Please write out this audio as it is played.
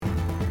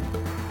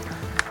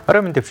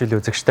Орой мэнд дэвшил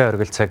үзэгчтэй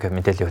оргил цаг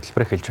мэдээллийн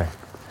хөтөлбөр эхэлж байна.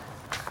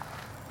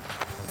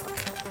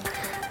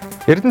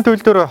 Эрдэнэ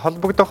төлөвлөөр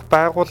холбогдох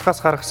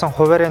байгууллагаас гаргасан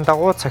хуваарийн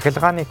дагуу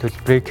цахилгааны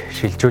төлбөрийг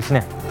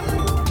шилжүүлнэ.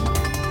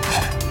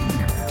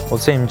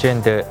 Улсын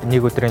хэмжээнд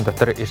нэг өдрийн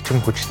дотор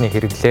эрчим хүчний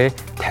хэрэглээ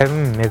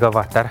 50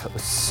 мегаваттаар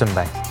өссөн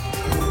байна.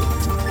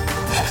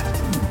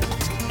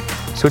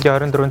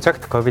 Сүүлийн 24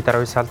 цагт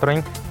COVID-19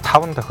 салбарын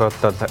 5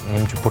 тохиолдол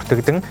нэмж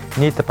бүртгэгдэн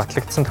нийт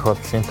батлагдсан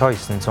тохиолдлын тоо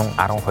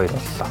 912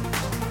 боллоо.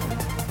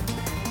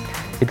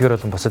 Эдгээр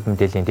болон бусад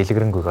мэдээллийн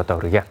дэлгэрэнгүй одоо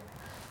хүргье.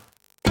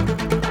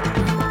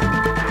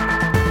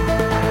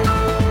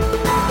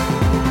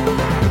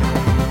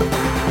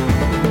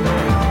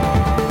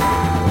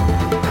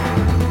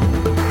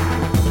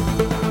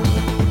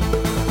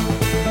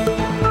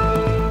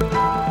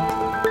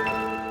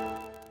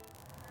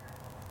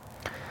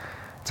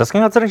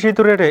 Засгийн газрын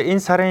шийдвэрээр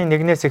энэ сарын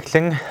 1-ээс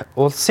эхлэн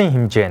улсын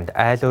хэмжээнд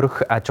айл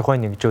өрх аж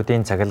ахуй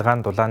нэгжүүдийн цахилгаан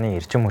дулааны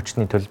эрчим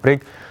хүчний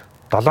төлбөрийг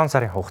 7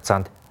 сарын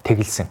хугацаанд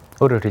тэглэсэн.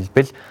 Өөрөөр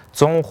хэлбэл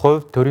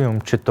 100% төрийн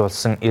өмчөд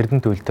болсон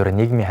Эрдэнэ төлөвлөөр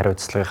нийгмийн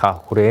хариуцлагынхаа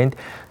хүрээнд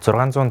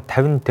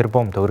 650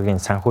 тэрбум төгрөгийн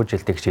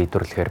санхүүжилтийг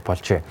шийдвэрлэхээр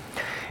болжээ.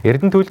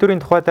 Эрдэнэ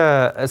төлөвлөрийн тухайд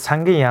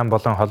сангийн яам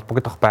болон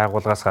холбогдох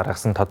байгууллагаас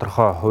гаргасан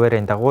тодорхой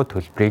хуваарийн дагуу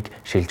төлбөрийг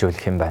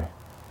шилжүүлэх юм байна.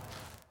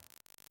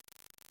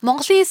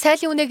 Монголын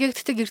сайлын үнэ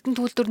гэгддэг Эрдэнэ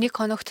төлөвлөр 1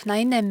 хоногт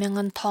 88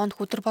 мянган тонн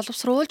хүдэр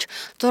боловсруулж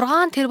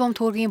 6 тэрбум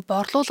төгрөгийн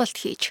борлуулалт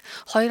хийж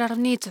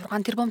 2.6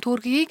 тэрбум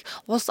төгрөгийг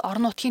улс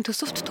орон нутгийн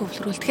төсөвт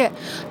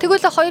төвлөрүүлдэг.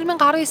 Тэгвэл 2019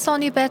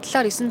 оны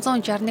байдлаар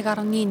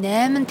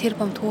 961.8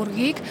 тэрбум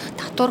төгрөгийг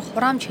татвар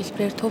хураамж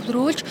хэлбэрээр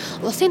төвлөрүүлж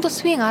улсын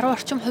төсвийн 10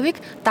 орчим хувийг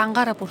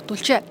дангаараа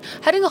бүрдүүлжээ.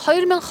 Харин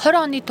 2020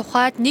 оны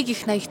тухайд 1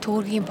 их 80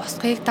 төгрөгийн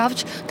босгыг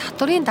давж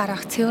татварын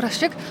дараах цэвэр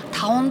ашиг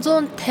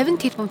 550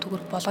 тэрбум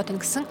төгрөг болоод ийн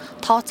гэсэн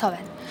тооцоо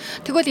байна.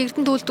 Тэгвэл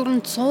Эрдэнэ төлөвлөр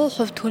нь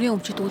 100% төрийн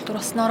өмчөд үйлдвэр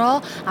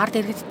болсноороо ард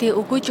иргэддээ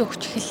өгөөж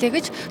өгч эхэллээ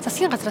гэж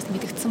засгийн газраас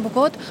мэдэгдсэн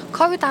бөгөөд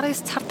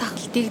COVID-19 цар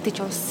тахалтыг дэж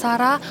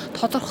улсаараа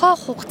тодорхой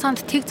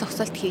хугацаанд тэг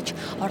зогсолт хийж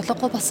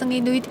орлогогүй болсон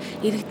энэ үед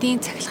иргэдийн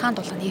цахилгаан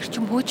дулааны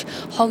эрчим хүч,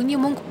 хогны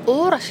мөнгө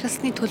уур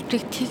ашигласны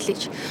төлбөрийг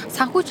тэглэж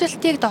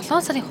санхүүжилтийг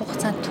 7 сарын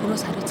хугацаанд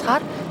төрөөс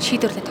хариуцахаар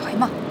шийдвэрлээд байгаа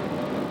юм а.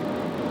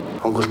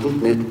 Хонголтод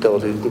нийтдээ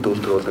бол Эрдэнэ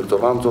төлөвлөр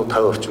бол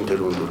 650 орчим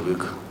тэрбум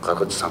төгрөгийг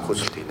гаргаж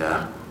санхүүжилт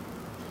хийнэ.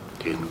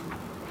 Тийм.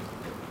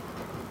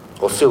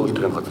 Улсын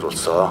үйлдвэрийн газар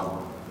болсон.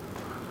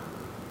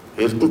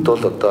 Эрдэнэт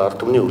бол одоо ард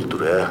түмний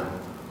үйлдвэрээ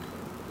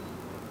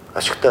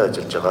ашигтай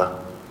ажиллаж байгаа.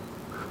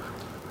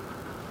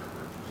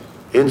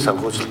 Энэ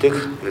санхүүжилтийг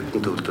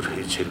Эрдэнэ төлөвлөр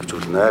хийж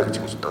хэрэгжүүлнэ гэж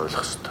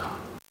ойлгох ёстой.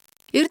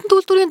 Эрдэнэ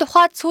төлөвлөрийн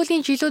тухайд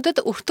сүүлийн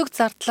жилүүдэд өртөг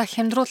зардлаа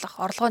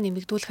хямдруулах, орлогоо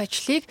нэмэгдүүлэх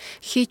ажлыг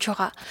хийж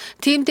байгаа.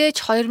 Тиймдээч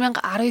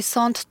 2019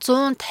 онд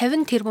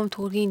 150 тэрбум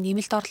төгрөгийн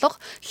нэмэлт орлого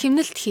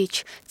хэмнэлт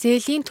хийж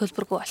зээлийн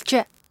төлбөргүй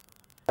болжээ.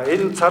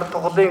 Энэ цар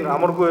тухлын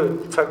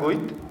амаргүй цаг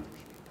үед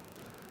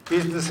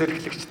бизнес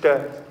эрхлэгчтэй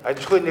аж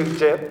ахуй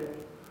нэгжээ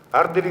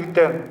ард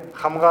иргэдэд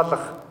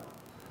хамгаалах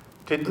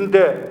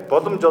тэдэндээ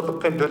боломж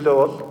олгохын төлөө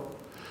бол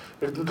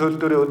Эрдэнэ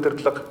төлөвлөрийн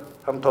удирдлага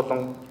хамт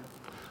олон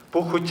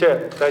бүх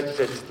хүчээ зааж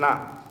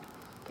ажиллана.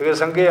 Тэгээ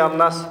сангийн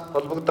яамнаас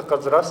холбогдох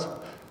газраас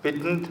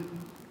бидэнд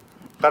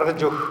гаргаж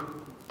өгөх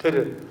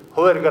тэр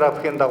хуваар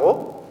графикийн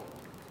дагуу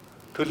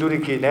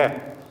төлөвлөрийг хийнэ.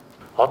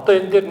 Одоо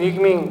энэ дээр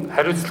нийгмийн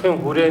хариуцлагын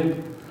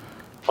хүрээнд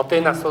одоо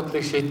энэ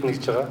асуудлыг шийднэ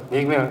гэж байгаа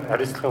нийгмийн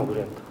хариуцлагын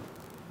хүрээнд.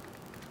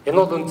 Энэ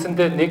бол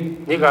үндсэндээ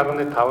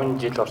 1.5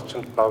 жил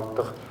орчимд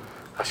ногдох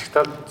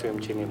ашигтай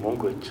хэмжээний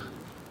мөнгө байж байгаа.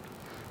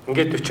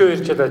 Ингээд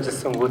 42 жил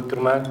ажилласан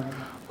үйлдвэр маань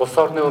улс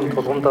орны өмнө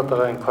тулгамдаад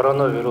байгаа энэ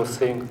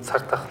коронавирусын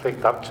цар тахлыг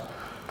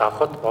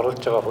давхад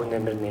оруулж байгаа хувь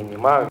нэмрийн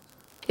юм аа.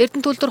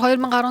 Эрдэнэ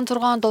төлөвлөр 2016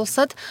 онд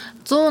улсад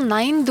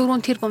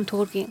 184 тэрбум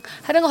төгрөгийн,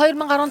 харин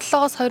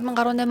 2017-оос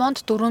 2018 онд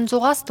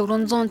 400-аас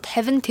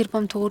 450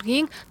 тэрбум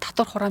төгрөгийн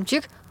татвар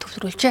хураамжийг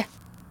төвлөрүүлжээ.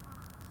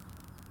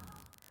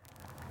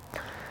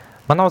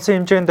 Манай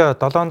улсын хэмжээнд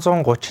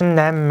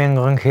 738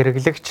 мянган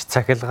хэрэглэгч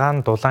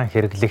цахилгаан дулаан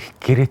хэрэглэх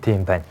гэрээтэй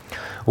юм байна.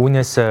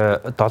 Үүнээс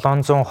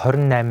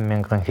 728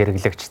 мянган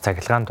хэрэглэгч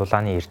цахилгаан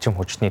дулааны эрчим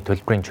хүчний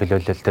төлбөрийн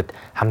чөлөөлөлтөд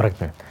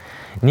хамрагдана.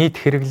 Нийт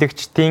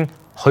хэрэглэгчдийн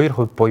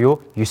 2%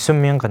 буюу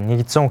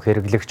 9100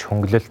 хэрэглэгч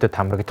хөнгөлөлтөд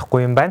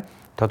хамрагдахгүй юм байна.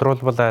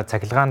 Тодорхойлбол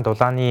цахилгаан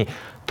дулааны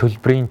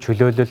төлбөрийн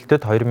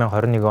чөлөөлөлтөд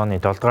 2021 оны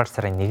 7 дугаар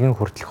сарын 1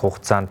 хүртэлх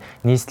хугацаанд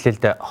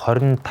нийслэлд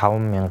 25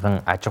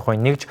 мянган аж ахуй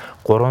нэгж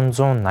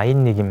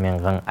 381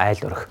 мянган айл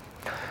өрх.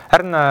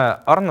 Харин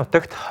орон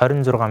нутагт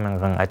 26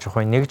 мянган аж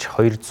ахуй нэгж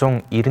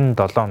 297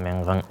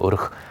 мянган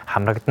өрх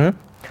хамрагдана.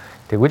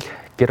 Тэгвэл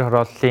гэр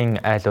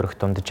хорооллын айл өрх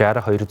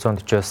дунджаар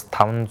 240-оос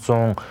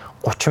 530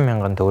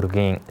 мянган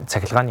төгрөгийн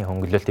цахилгааны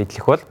хөнгөлөлт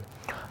эдлэх бол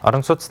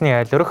орон сууцны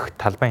айл өрх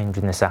талбай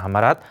хэмжээнээс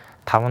хамаарат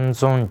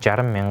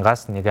 560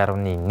 мянгаас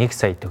 1.1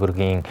 сая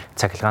төгрөгийн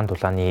цахилгаан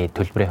дулааны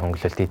төлбөрийн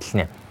хөнгөлөлт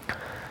эдлэнэ.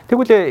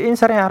 Тэгвэл энэ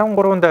сарын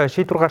 13-нд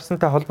шийдвэр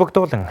гарсантай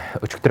холбогдуулан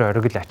өчигдөр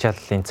оргил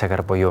ачааллын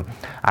цагаар буюу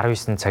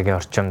 19 цагийн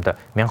орчимд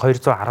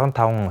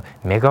 1215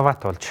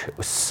 мегаватт болж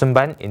өссөн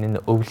байна. Энэ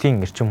нь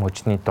өвлийн эрчим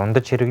хүчний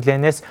дундаж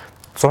хэрэглээнээс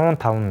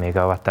 105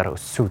 мегаваттаар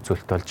өссөн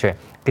үзүүлэлт болжээ.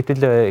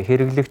 Гэтэл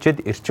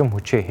хэрэглэгчид эрчим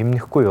хүчээ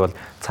хэмнэхгүй бол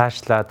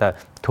цаашлаад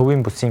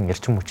төвийн бүсийн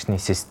эрчим хүчний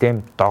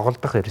систем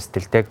доголдох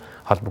эрсдэлтэйг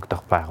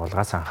холбогдох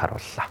байгууллагаас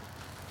анхаарууллаа.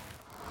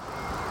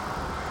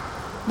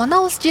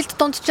 Манай улс жилд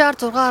дунджаар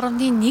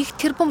 6.1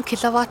 тэрбум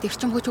киловатт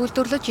эрчим хүч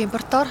үйлдвэрлэж,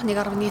 импортоор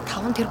 1.5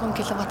 тэрбум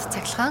киловатт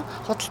цахилгаан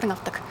худалдан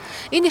авдаг.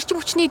 Энэ эрчим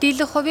хүчний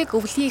дийлэнх хувийг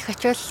өвлийн их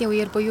ачааллын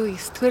үеэр буюу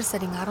 9-р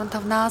сарын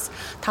 15-наас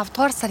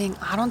 5-р сарын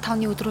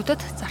 15-ны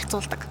өдрүүдэд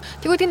зарцуулдаг.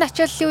 Тэгвэл энэ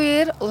ачааллын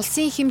үеэр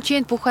улсын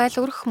хэмжээнд бүх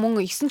айл өрх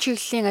мөн 9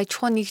 чиглэлийн аж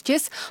ахуйн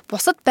нэгжээс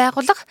бусад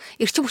байгууллага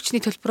эрчим хүчний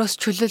төлбөрөөс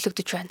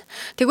чөлөөлөгдөж байна.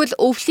 Тэгвэл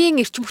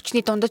өвлийн эрчим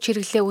хүчний дундаж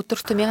хэрэглээ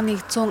өдөрт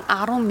 1110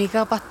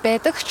 мегаватт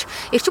байдаг ч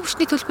эрчим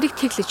хүчний төлбөрийг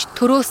тэглэж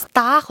төрөөс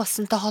даах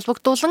болсонтой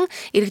холбогдуулан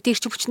иргэдийн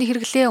эрчим хүчний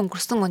хэрэглээ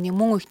өнгөрсөн оны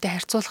мөн үетэй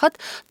харьцуулахад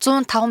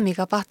 105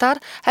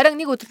 мегаваттаар, харин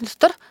нэг өдрийн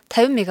дотор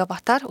 50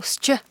 мегаваттаар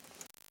өсчээ.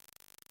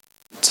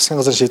 Засгийн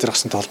газрын шийдвэр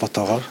гарсантай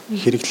холбоотойгоор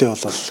хэрэглээ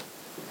бол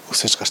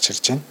өсөж гарч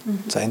ирж байна.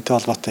 За энэтэй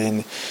холбоотой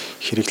энэ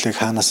хэрэглээг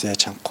хаанаас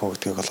яаж хангах вэ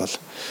гэдгийг бол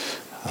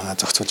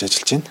зохицуулж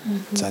ажиллаж байна.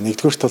 За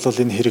нэгдүгüүрт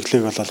бол энэ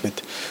хэрэглээг бол бид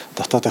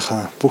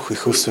дотоодынхаа бүх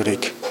их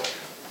усурыг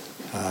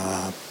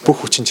бүх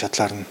хүчин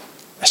чадлаар нь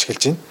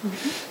ашиглаж байна.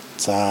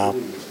 За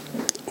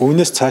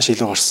үүнээс цааш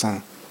илүү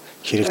гарсан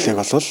хэрэглээг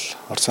бол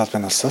Орос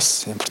улсын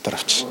улсаас импортоор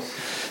авч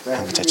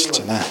хангаж ажиллаж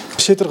байна.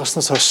 Шийдвэр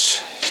гарснаас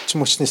хойш эрчим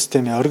хүчний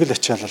системийн оргил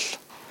ачаалал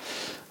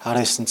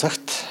 19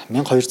 цагт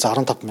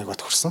 1215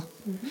 мегаватт хүрсэн.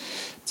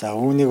 За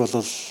үүнийг бол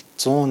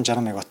 160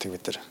 мегаваттыг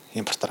бид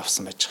импортоор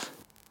авсан байж байгаа.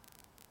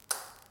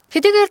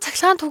 Хэдийгээр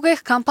цахилгаан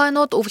түгээх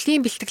компаниуд өвлийн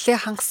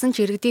бэлтгэлээ хангасан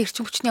ч иргэдийн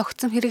эрчим хүчний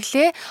огцом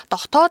хэрэглээ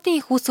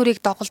дотоодын их усүрийг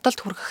доголдолд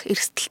хүргэх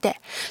эрсдэлтэй.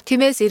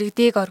 Тиймээс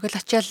иргэдийг оргил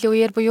ачааллын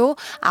үеэр буюу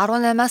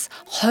 18-аас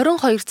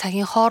 22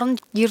 цагийн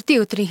хооронд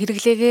ердийн өдрийн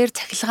хэрэглээгээр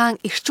цахилгаан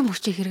эрчим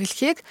хүчийг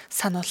хэрэглэхийг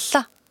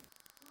санууллаа.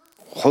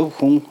 Хувь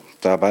хүн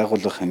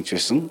байгууллага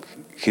хэмжээсэн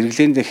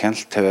хэрэглээндээ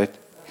хяналт тавиад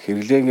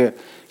хэрэглээг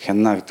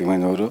хянана гэдэг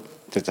маань өөрөө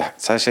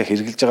цаашаа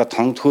хэрэгжилж байгаа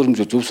тоног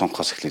төхөөрөмжөө зөв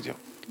сонгохоос эхлээд юм.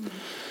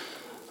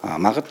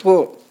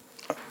 Магадгүй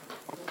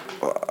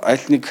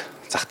аль нэг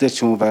зах дээр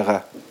ч юм уу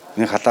байгаа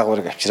нэг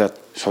халаагуурыг авчираад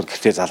шууд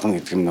гэртээ залгана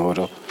гэдэг юм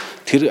өөрөө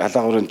тэр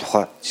халаагуурын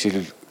тухай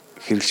жишээлбэл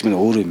хэрэглэгч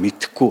минь өөрөө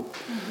мэдэхгүй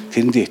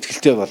тэрэндээ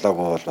ихтгэлтэй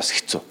болоогүй бол бас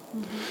хэцүү.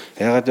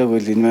 Ягаад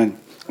гэвэл энэ маань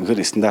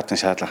үнэхээр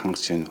стандартын шаардлага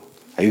хангаж байна уу?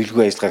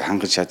 Аюулгүй ажиллагааг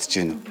хангаж чадж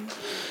байна уу?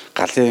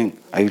 Галын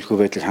аюулгүй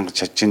байдлыг хангаж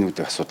чадж байна уу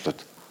гэдэг асуудлууд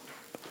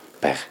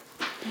байна.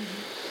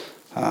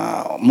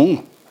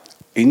 Мөн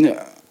энэ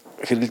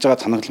хэрэгжилж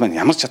байгаа тоноглол маань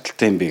ямар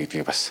чадaltaй юм бэ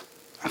гэдгийг бас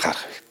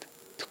анхаарах хэрэгтэй.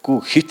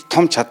 Хит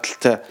том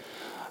чадaltaй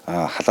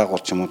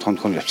халаагуур ч юм уу том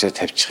хүн явцаа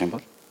тавьчих юм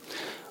бол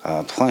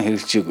тухайн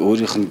хэрэглэгчийг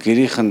өөрийнх нь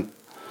гэрийнх нь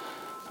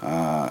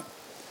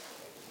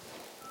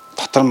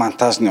дотор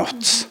монтажны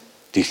утас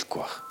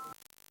дийлэхгүй байна.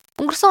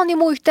 Өнгөрсөн оны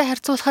мөн үетэй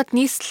харьцуулахад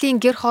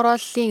нийслэлийн гэр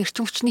хорооллын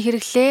эрчим хүчний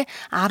хэрэглээ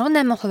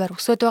 18%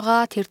 өсөд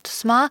байгаа. Тэр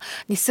тусмаа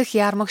нисэх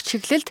яармаг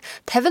чиглэлд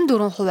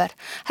 54%,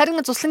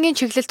 харин цуслангийн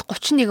чиглэлд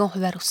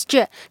 31%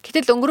 өсжээ.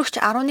 Гэтэл өнгөрөгч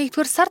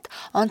 11-р сард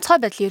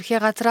онцгой байдлын ерхий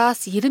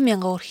газраас 90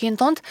 мянган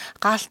өрхийн дунд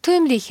галт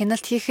туймлын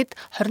хяналт хийхэд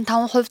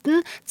 25%-д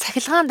нь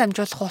цахилгаан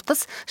дамжуулах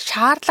утас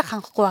шаардлага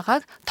хангахгүй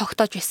байгааг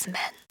тогтоож байсан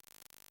байна.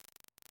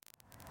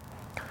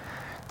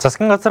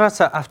 Засгийн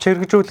газраас авч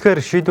хэрэгжүүлэхээр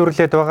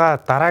шийдвэрлээд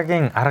байгаа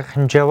дараагийн арга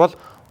хэмжээ бол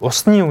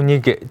усны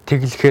үнийг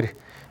тэглэхээр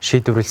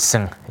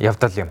шийдвэрлсэн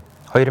явдал юм.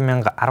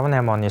 2018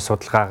 оны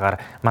судалгаагаар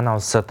манай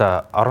улсад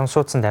орон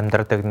сууцнд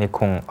амьдардаг нэг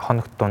хүн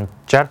хоногт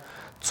дунджаар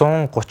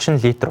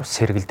 130 литр ус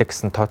хэрэглэдэг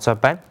гэсэн тооцоо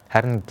байна.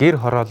 Харин гэр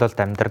хороололд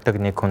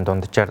амьдардаг нэг хүн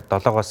дунджаар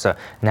 7-8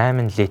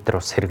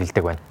 литр ус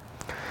хэрэглэдэг байна.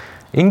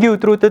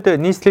 Энгийн өдрүүдэд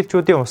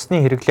нийслэлчүүдийн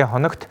усны хэрэглээ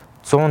хоногт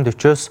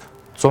 140-оос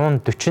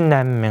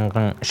 148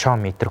 мянган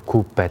шометр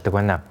куб байдаг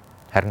байна.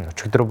 Харин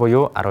өчигдөр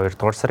буюу 12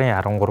 дугаар сарын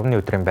 13-ны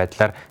өдрийн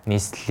байдлаар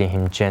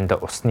нийслэлийн хэмжээнд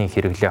усны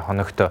хэрэглээ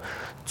хоногт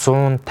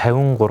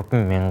 153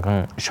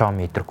 мянган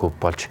шометр куб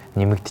болж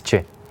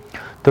нэмэгджээ.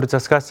 Төр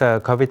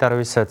засгаас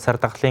COVID-19 цар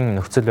тахлын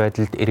нөхцөл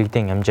байдалд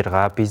иргэдийн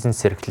амжиргаа,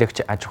 бизнес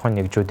эрхлэгч, аж ахуйн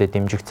нэгжүүдэд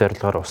дэмжих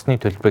зорилгоор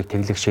усны төлбөрийг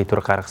тэглэх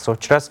шийдвэр гаргасан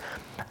учраас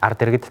ард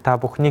иргэд та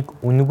бүхнийг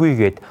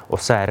үнгүйгээд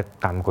усаа ариг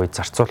гамгүй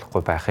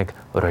зарцуулахгүй байхыг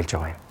уриалж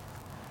байгаа юм.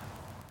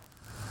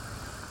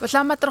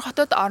 Улаанбаатар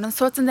хотод орон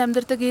сууцнд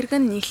амьдардаг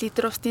иргэн 1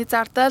 литр усны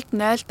зардалд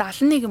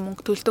 0.71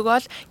 мөнгө төлдөг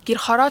бол гэр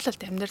хороололд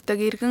амьдардаг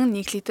иргэн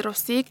 1 литр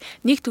усыг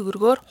 1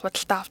 төгрөгөөр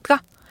худалдаа авдаг.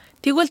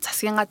 Тэгвэл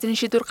засгийн газрын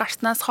шийдвэр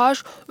гарснаас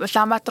хойш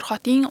Улаанбаатар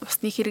хотын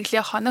усны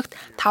хэрэглээ хоногт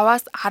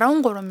 5-аас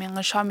 13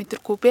 мянган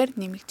шометр кубээр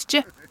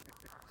нэмэгджээ.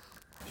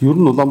 Ер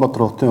нь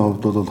Улаанбаатар хотын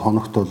хувьд бол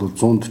хоногт бол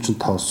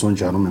 145-аас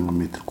 160 мянган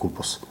метр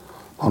куб ус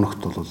хоногт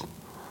бол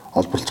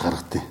олборлж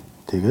гаргадаг.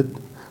 Тэгээд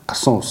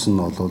гарсан ус нь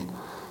бол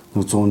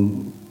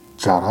 160-аас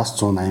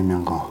 180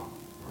 мянган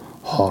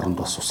хооронд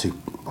бас усыг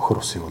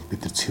бохор усыг бол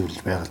бид нар цэвэрлж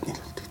байгаль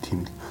нийлүүлдэг.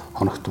 Тийм л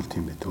хоногт бол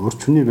тийм байдаг.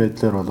 Өрчмөний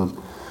байдлаар бол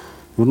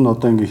ер нь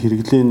одоо ингээ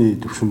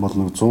хэрэглээний түвшин бол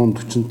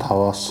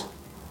 145-аас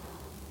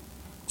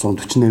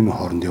 148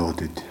 хооронд яваад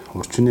байд.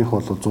 Өрчмөнийх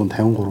бол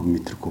 153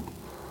 метр куб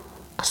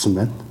гарсан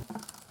байна.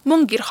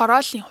 Мөн гэр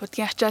хорооллын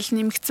худгийн ачаал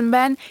нэмэгдсэн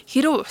байна.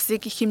 Хэрэв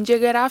усыг их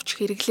хэмжээгээр авч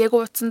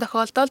хэрэглээгүй утсан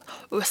тохиолдолд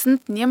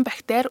усанд нэм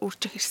бактери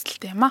үржих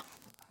эрсдэлтэй юм а.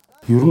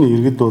 Ер нь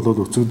иргэд бол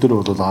өцөгдөр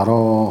бол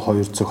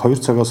 12 цаг 2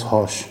 цагаас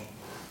хойш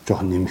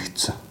жоохон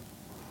нэмэгдсэн.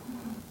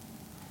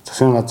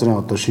 Засгийн газрын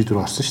одоо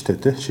шийдвэр гарсан шүү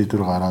дээ, тий?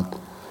 Шийдвэр гараад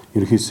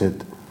ерөнхий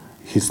сайд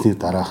хэлсний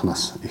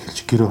дараахнаас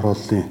эхэлж гэр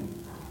хорооллын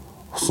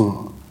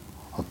усан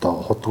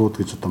одоо худгууд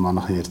гэж одоо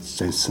манайхан ярьж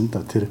байсан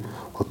да. Тэр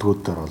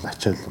худгууд дээр бол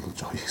ачаал бол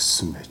жоох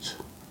ихссэн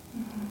байж.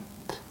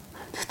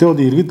 Гэхдээ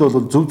бол иргэд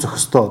бол зөв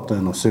зохистой одоо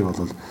энэ усыг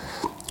бол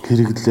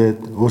хэрэглээд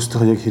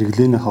өөрсдийнхөө яг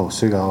хэрэглээнийхээ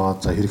усыг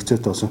аваад за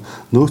хэрэгцээтэй болсон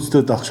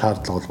нөөцлөд авах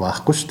шаардлага бол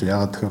байхгүй шүү дээ.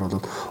 Ягаад тэгэхээр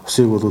бол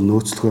усыг бол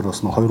нөөцлөхөөр бас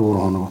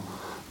 2-3 хоног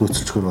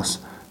нөөцлөчгөр бас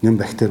нэм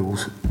бактери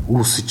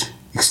үүсэж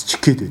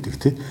ихсчих гээд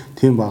байдаг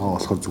тийм байгаа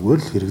болохоор зүгээр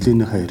л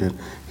хэрэглээнийхээ хэрээр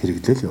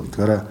хэрэглээл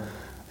явдгаараа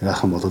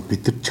яах юм бол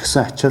бид нар ч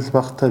гэсэн ачаал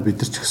багтаа бид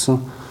нар ч гэсэн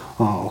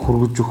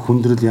хөргөж өгөх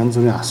хүндрэл янз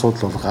бүрийн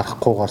асуудал бол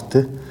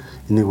гарахгүйгээр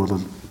энийг бол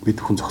бид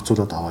хүн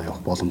зохицуулаад аваа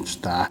явах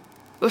боломжтой.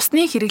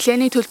 Усны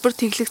хэрэглээний төлбөр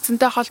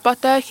тэглэгцэнтэй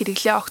холбоотой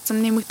хэрэглээ огцом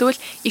нэмэгдвэл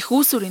их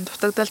үүсвэрийн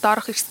дутагдалд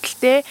орох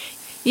эрсдэлтэй.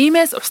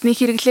 Иймээс усны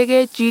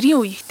хэрэглээгээ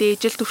жирийн үеигтэй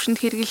ижил түвшинд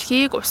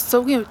хэрэглэхийг ус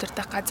сувгийн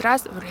удирдах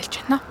газраас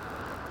уриалж байна.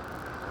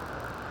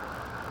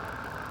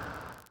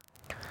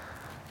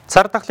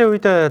 Цар тахлын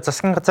үед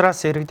засгийн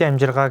газраас иргэдийн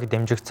амжиргааг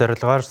дэмжих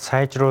зорилгоор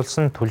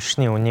сайжруулсан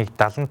түлшний үнийг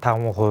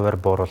 75%-аар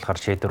бууруулахар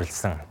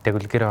шийдвэрлэсэн.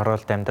 Тэгвэл гэр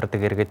хороолт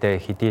амьдардаг иргэд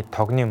хэдий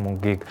тогны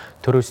мөнгийг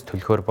төрөөс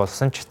төлөхөөр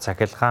болсон ч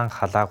цахилгаан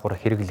халаагур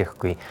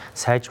хэрэглэхгүй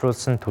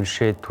сайжруулсан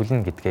түлшээ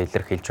түлнэ гэдгээ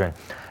илэрхийлж байна.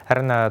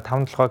 Харин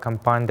 5-7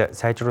 компанид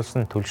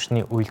сайжруулсан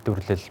түлшний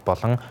үйлдвэрлэл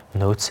болон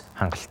нөөц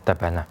хангалттай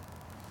байна.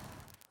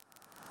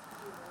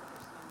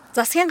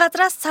 Засгийн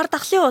газраас цар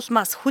тахлын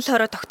улмаас хөл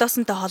хорой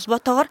тогтоосонтой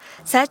холбоотойгоор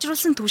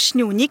сайжруулсан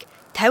түлшний үнийг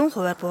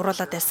 50%-аар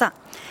бууруулад байсан.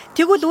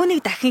 Тэгвэл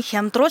үүнийг дахин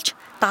хямдруулж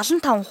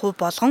 75%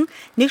 болгон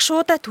нэг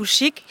шуудаа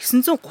түлшийг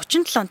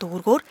 937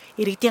 төгрөгөөр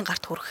иргэдийн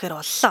гарт хүрэхээр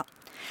боллоо.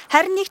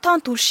 Харин 1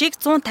 тонн түлшийг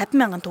 150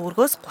 мянган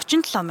төгрөгөөс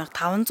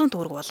 37500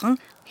 төгрөг болгон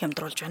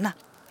хямдруулж байна.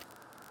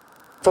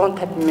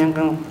 150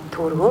 мянган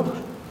төгрөгөөр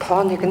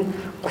тонныг нь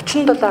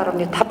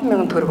 37.5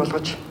 мянган төгрөг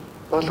болгож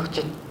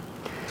байна.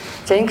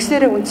 За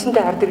ингэснээр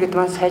үндсэндээ ард иргэд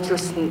маань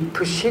сайжруулсан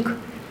түлшийг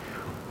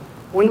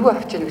үнэгүй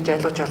авч яах гэж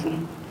ойлгож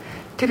байна.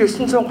 Тэр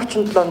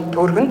 937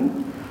 төгрөг нь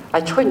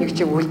аж ахуйн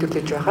нэгжийг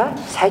үйлдвэрлэж байгаа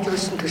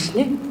сайжруулсан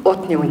түлшний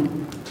уудны үнэ.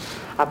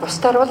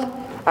 Бусдаар бол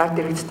ард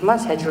иргэдэд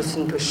маань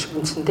сайжруулсан түлш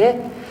үндсэндээ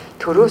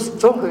төрөөс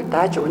 100%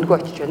 дааж үнэгүй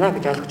очиж байна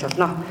гэж ойлгож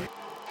байна.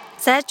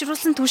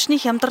 Сайжруулсан түлшний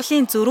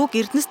хямдралын зөрүүг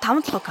Эрдэнэс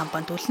 5-7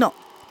 компани төлнө.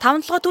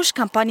 5-7 түлш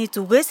компани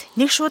зүгээс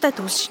нэг шуудаа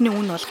түлшний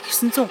үн болох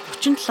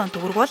 937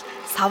 төгрөг бол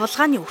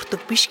савлгааны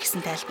өртөг биш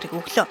гэсэн тайлбарыг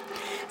өглөө.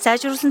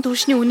 Сайжруулсан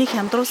түлшний үнийг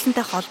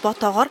хямдруулсантай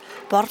холбоотойгоор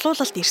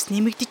борлуулалт эрс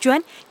нэмэгдэж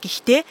байна.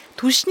 Гэхдээ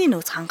түлшний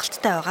нөөц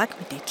хангалттай байгааг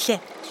мэдээллээ.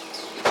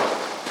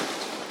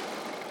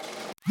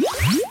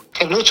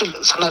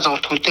 Нөөцөл санаа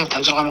зовлт хүнтэй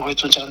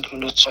 56,264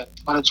 нөөц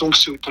манай зүүн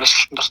хэсгийн өдөр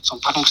ажилтнанд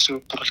орсон, баруун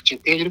хэсгийн өдөр болж байна.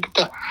 Тэгээд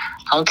ерөнхийдөө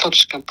 5-7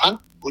 түлш компани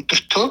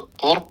өдөртөө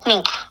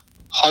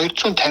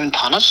 3250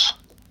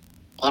 тонноос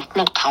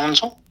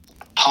 3500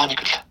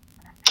 тонныг л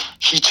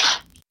хийж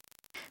байгаа.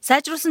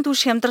 Сайжруулсан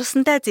түлш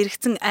хямдралсантай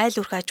зэрэгцэн айл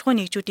өрх аж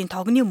ахуйн нэгжүүдийн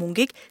тогны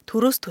мөнгийг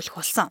төрөөс төлөх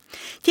болсон.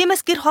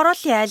 Тиймээс гэр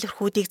хорооллын айл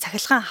өрхүүдийг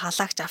цахилгаан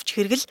халаагч авч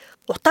хэрэгэл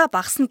утаа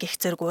багасна гэх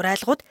зэрэг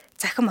урайлгууд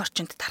цахим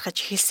орчинд тархаж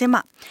эхэлсэн юм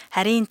а.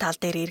 Харин энэ тал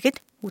дээр иргэд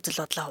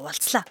үзэл бодлоо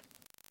хуваалцлаа.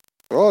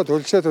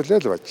 Төлшөө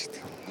төлөөл байж.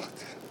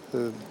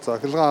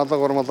 Цахилгаан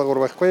халаагур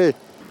байхгүй.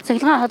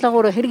 Цахилгаан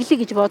халаагур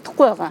хэрэглэе гэж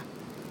бодохгүй байгаа.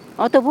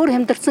 Одоо бүр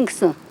хямдарсан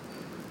гэсэн.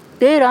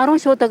 Дээр 10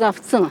 шуудаг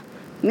авцсан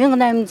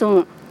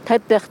 1850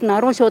 байхад нь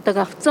 10 шуудаг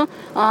авцсан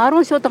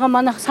 10 шуудагаа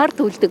манайх сар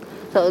төлдөг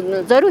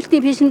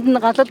зориултын фишинд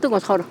нь галалдаг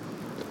болохоор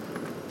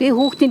би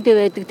хүүхдийнтэй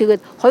байдаг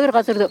тэгээд 2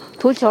 газар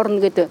төлж орно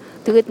гэдэг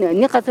тэгээд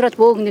нэг газараа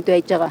бөөгнөд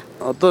байж байгаа.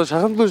 Одоо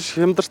шахам түлш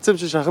хямдарсан юм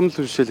чи шахам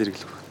түлшэл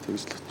хэрэглэх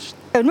тэгж л бодчих.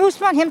 Нүүрс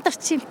маань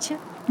хямдарсан юм чи.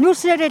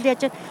 Нүүрсээрээ л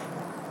яаж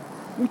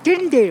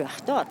тэрэн дээр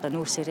байх тоо одоо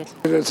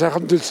нүүрсээрээ.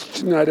 Шахам түлш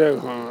чинь арай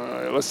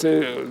бас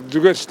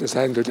зүгээр ч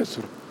сайн төлөв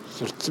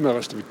сурцсан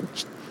байгаа шүү дээ бид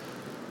нь.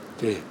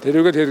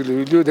 Тэрүүгээр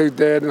хэрэглээ. Илүү тэг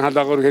дээр нь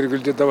халаагуур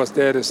хэрэглэж одоо бас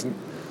дээрээс нь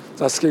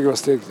засгийг бас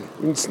тэг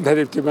үндсэн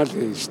тариф юм аа л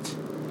гэж шүү дээ.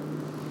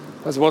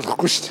 Бас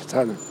болохгүй шүү дээ.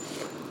 Цаана.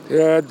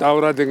 Тэгээд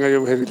давраад ингээ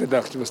юм хэрэглээд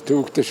авах чинь бас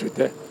төвөгтэй шүү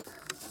дээ.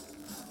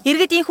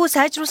 Иргэд инхүү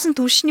сайжруулсан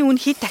түлшний үн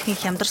хэд дахин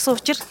хямдарсан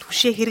учраас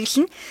түлшээ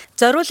хэрэглэн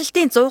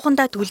зориулалтын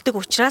 100%-аа төлдөг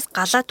учраас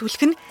галаа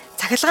түлх нь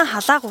цахилгаан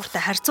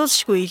халаагууртай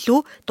харьцуулшгүй илүү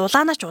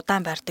дулаанаач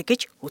удаан барьдаг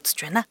гэж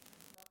үзэж байна.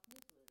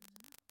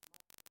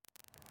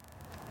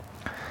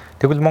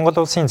 Тэгвэл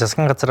Монгол улсын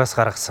засгийн газраас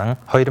гаргасан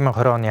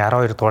 2020 оны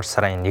 12 дугаар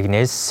сарын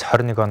 1-ээс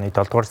 21 оны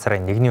 7 дугаар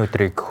сарын 1-ний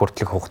өдрийг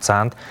хүртэлх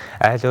хугацаанд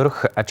айл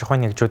өрх аж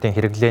ахуйн нэгжүүдийн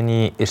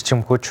хэрэглээний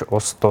эрчим хүч,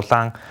 ус,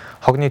 дулаан,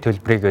 хогны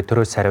төлбөрийг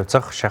төрөөс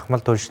хариуцах,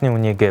 шахмал түлшний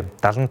үнийг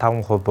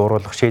 75%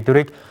 бууруулах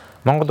шийдвэрийг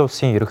Монгол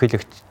улсын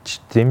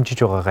ерөнхийлөгч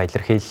дэмжиж байгаагаа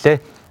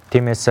илэрхийллээ.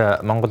 Тиймээс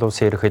Монгол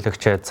улсын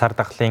ерөнхийлөгч цар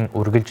тахлын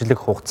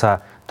үргэлжлэх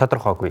хугацаа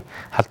тодорхойгүй.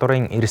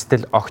 Халдварын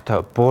эрсдэл огт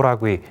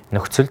буураагүй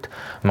нөхцөлд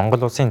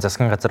Монгол Улсын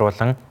засгийн газар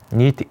болон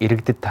нийт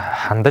иргэдэд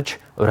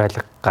хандаж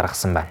уриалга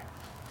гаргасан байна.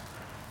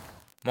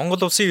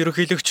 Монгол Улсын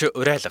ерөнхийлөгч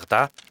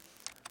уриалгадаа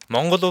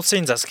Монгол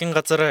Улсын засгийн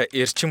газар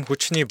эрчим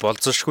хүчний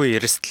болзошгүй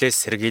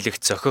эрсдлээс сэргийлэх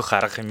зохих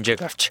арга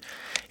хэмжээг авч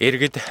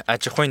иргэд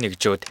аж ахуйн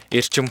нэгжүүд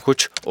эрчим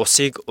хүч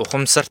усыг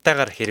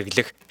ухамсартайгаар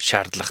хэрэглэх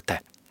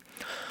шаардлагатай.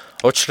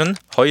 Учир нь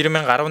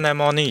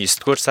 2018 оны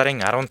 9-р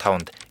сарын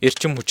 15-нд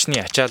эрчим хүчний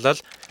ачаалал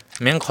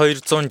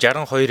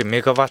 1262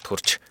 мегаватт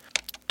хүрч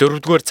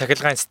 4-р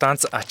цахилгаан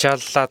станц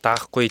ачааллаа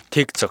даахгүй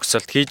тэг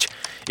зогсолт хийж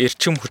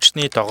эрчим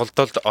хүчний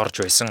доголдолд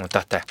орж байсан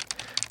удаатай.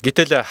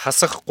 Гэтэл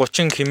хасах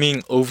 30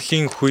 хэмийн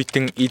өвлийн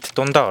хүйтэн эд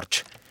дундаа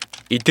орж,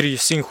 эдэр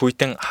 9-ийн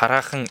хүйтэн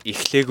хараахан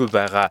эхлээгүй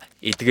байгаа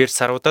эдгээр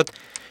саруудад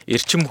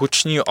эрчим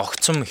хүчний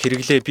огцом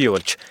хэрэглээ бий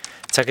болж,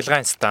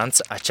 цахилгаан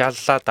станц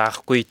ачааллаа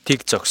даахгүй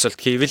тэг зогсолт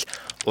хийвэл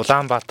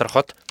Улаанбаатар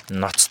хот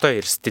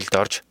ноцтой эрсдэлд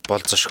орж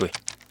болзошгүй.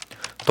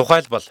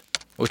 Тухайлбал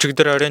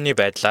өчигдөр оройны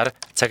байдлаар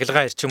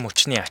цахилгаан эрчим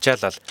хүчний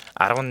ачаалал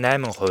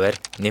 18%-аар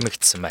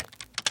нэмэгдсэн байна.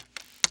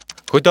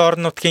 Хөдөө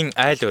орон нутгийн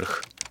айл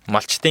өрх,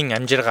 малчдын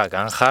амжиргааг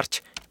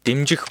анхаарч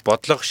дэмжих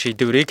бодлого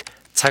шийдвэрийг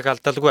цаг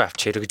алдалгүй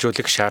авч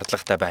хэрэгжүүлэх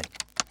шаардлагатай байна.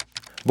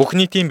 Бүх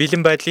нийтийн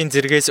бэлэн байдлын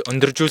зэрэгээс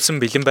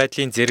өндөржүүлсэн бэлэн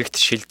байдлын зэрэгт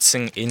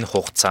шилжсэн энэ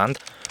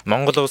хугацаанд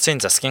Монгол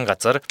Улсын засгийн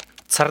газар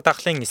цар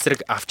дахлын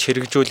эсрэг авч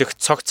хэрэгжүүлэх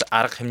цогц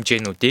арга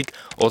хэмжээнүүдийг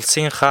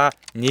улсынхаа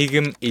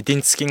нийгэм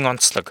эдийн засгийн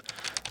онцлог,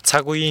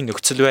 цаг үеийн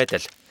нөхцөл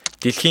байдал,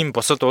 дэлхийн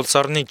бусад улс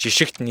орны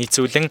жишигт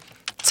нийцүүлэн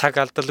цаг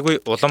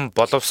алдалгүй улам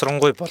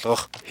боловсронгуй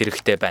болгох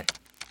хэрэгтэй байна.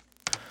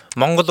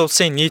 Монгол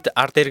Улсын нийт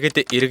ард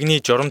иргэд иргэний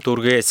журам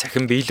дүргээ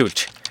сахин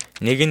биелүүлж,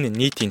 нэг нь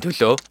нийтийн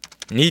төлөө,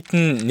 нийт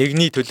нь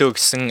нэгний төлөө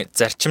гэсэн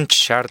зарчимч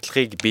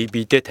шаардлагыг бие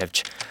биедээ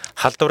тавьж,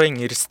 халдварын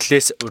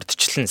эрсдлээс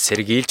урьдчилан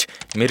сэргийлж,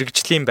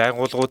 мэргэжлийн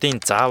байгууллагуудын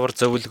заавар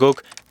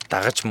зөвлөгөөг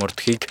дагаж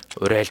мөрдөхийг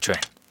уриалж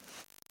байна.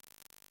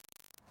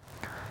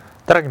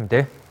 Дараагийн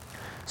мэдээ.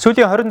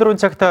 Сүүлийн 24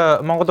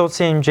 цагт Монгол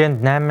Улсын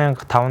хэмжээнд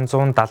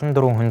 8574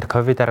 хүнд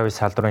COVID-19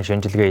 халдварын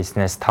шинжилгээ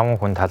хийснээс 5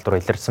 хүнд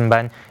халдвар илэрсэн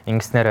байна.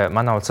 Ингэснээр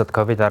манай улсад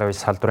COVID-19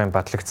 халдварын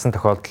батлагдсан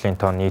тохиолдлын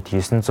тоо нийт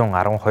 912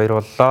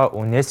 боллоо.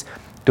 Үүнээс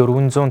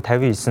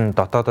 459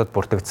 дотоодод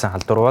бүртгэгдсэн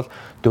халдвар бол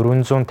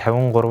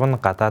 453 нь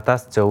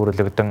гадаадаас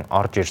зөөвөрлөгдөн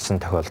орж ирсэн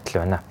тохиолдол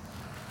байна.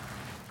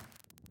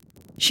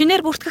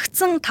 Шинээр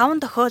бүртгэгдсэн 5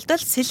 тохиолдол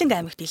Сэлэнг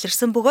аймагт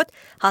илэрсэн бөгөөд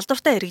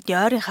халдвартай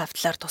иргэдийн ойрын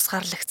хавтлаар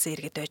тусгаарлагдсан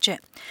иргэд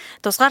байжээ.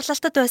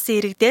 Тусгаарлалтад байсан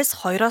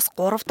иргэдээс 2-оос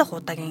 3 дахь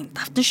удаагийн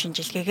давтан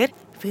шинжилгээгээр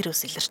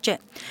вирус илэрчээ.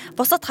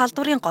 Бусад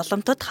халдварын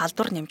голомтод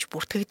халдвар нэмж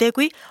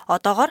бүртгэгдээгүй.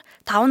 Одоогоор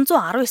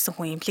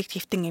 519 хүн эмнэлэгт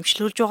хэвтэн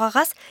эмчилүүлж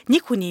байгаагаас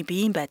 1 хүний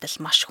биеийн байдал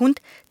маш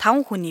хүнд,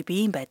 5 хүний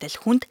биеийн байдал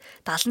хүнд,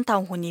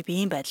 75 хүний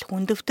биеийн байдал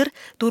хүндөвтөр,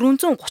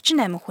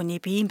 438 хүний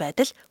биеийн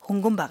байдал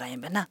хөнгөн байгаа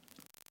юм байна.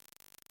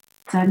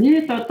 За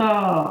нийт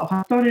одоо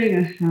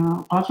халдварын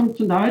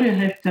голомтод ойрын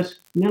хавьтал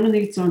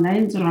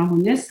 1186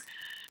 хүнээс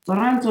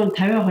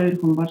 652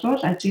 хүн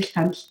болвол ажил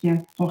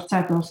хамтлагийн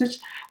хугацаа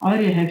дуусаж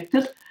ойрын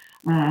хавьтал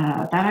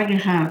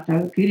дараагийнхаа одоо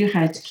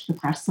гэрийнхээ ажилтнууд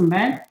гарсан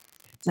байна.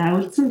 За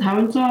үлдсэн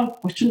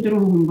 534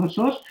 хүн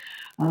болвол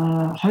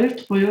 2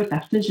 дахь буюу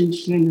давтан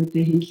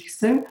шинжилгээнүүдээ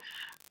хийлгэсэн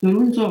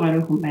 400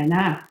 гаруй хүн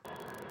байна.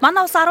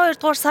 Манай улс 12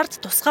 дугаар сард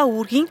тусгай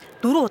үүргийн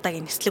 4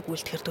 удаагийн нислэг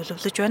үйлдэхэр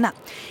төлөвлөж байна.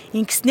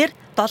 Ингэснээр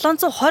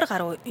 720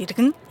 гаруй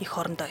иргэн эх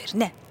орондоо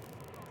ирнэ.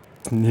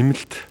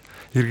 Нэмэлт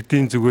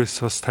иргэдийн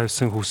зүгээс бас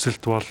тавьсан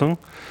хүсэлт болон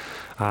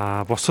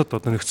бусад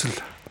одоо нөхцөл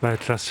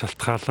байдлаас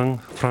шалтгаалan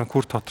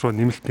Франкфурт хот руу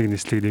нэмэлт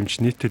нэг нислэг дэмж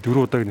нийтдээ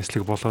 4 удаагийн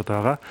нислэг болоод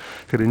байгаа.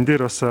 Тэгэхээр энэ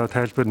дээр бас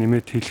тайлбар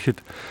нэмээд хэлэхэд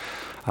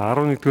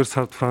 11-р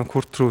сард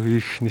Франкфурт руу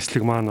хийх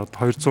нислэг маань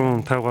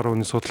 250 гаруй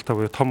хүний судалтай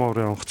буюу том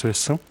оврын онгоц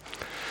байсан.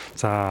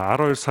 За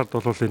 12 сард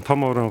бол энэ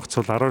том оврын онгоц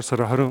бол 12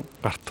 сарын 20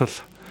 гартал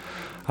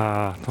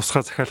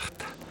тусгай захиалгат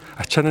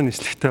ачааны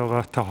нислэгтэй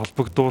байгаатай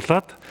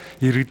холбогдуулаад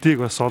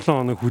иргэдийг бас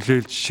олон хоног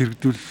хүлээлж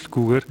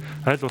ширэгдүүлэхгүйгээр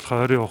аль болох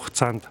ойрын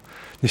хугацаанд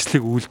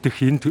нислэг үлдэх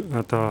энэ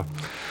одоо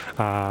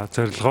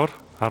зорилгоор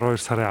 12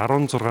 сарын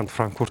 16-нд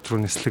Франкфурт руу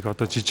нислэг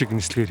одоо жижиг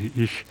нислэгээр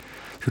хийх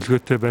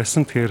төлөвлөгөөтэй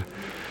байсан. Тэгэхээр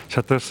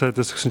шадар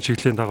сайдаас өгсөн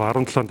чиглэлийн дагуу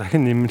 17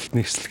 дахин нэмэлт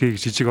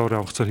нислэгийг жижиг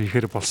оврын онгоцоор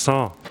хийхээр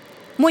болсон.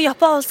 Мөн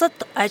Япон улсад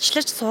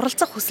ажиллаж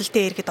суралцах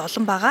хүсэлтэй иргэд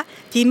олон байгаа.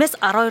 Тиймээс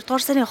 12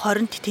 дугаар сарын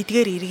 20-нд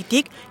тэдгээр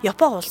иргэдийг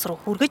Япон улс руу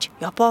хүргэж,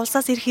 Япон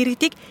улсаас ирэх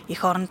иргэдийг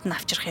эх оронд нь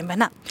авчрах юм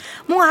байна.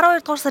 Мөн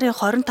 12 дугаар сарын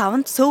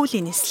 25-нд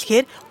Сөүлийн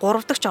нислэгээр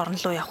 3 дахь орн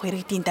руу явах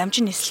иргэдийн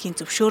дамжин нислэгийн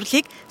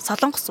зөвшөөрлийг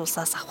Солонгос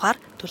улсаас авахар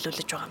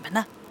төлөвлөж байгаа юм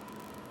байна.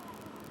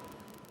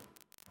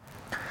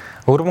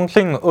 Өвөр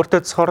Монголын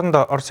өртөө цохоронд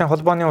Оросын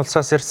холбооны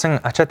улсаас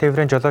ирсэн ачаа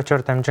тээврийн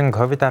жолоочоор дамжин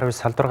COVID-19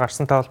 халдвар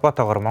гарсантай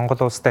холбоотойгоор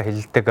Монгол улстай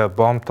хилдэг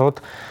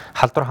бомбтууд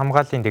халдвар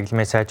хамгааллын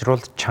дэглэмээ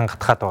сайжруулж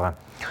чангатгаад байгаа.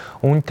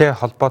 Үүнтэй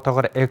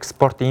холбоотойгоор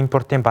экспорт,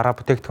 импортын бараа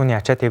бүтээгдэхүүний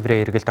ачаа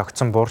тээврийн эргэлт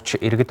огцон буурч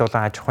иргэд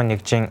болон аж ахуйн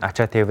нэгжийн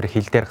ачаа тээвэр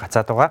хил дээр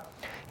гацаад байгаа.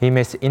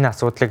 Иймээс энэ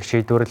асуудлыг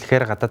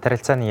шийдвэрлэхээр гадаад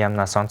харилцааны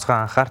яамнаас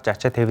онцгой анхаарч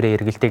ачаа тээврийн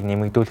эргэлтийг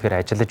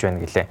нэмэгдүүлэхээр ажиллаж байна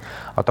гэлээ.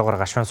 Одоогоор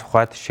гашуун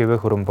сухад шивээ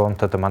хөрөн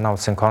буумтад манай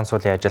улсын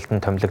консулын ажилтан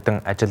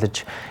томилогдсон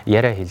ажиллаж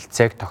яриа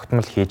хэлэлцээг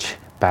тогтмол хийж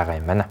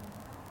байгаа юм байна.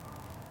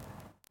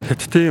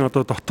 Хятадын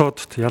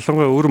дотоодд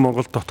ялангуяа өвөр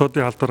Монгол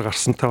дотоодын халдвар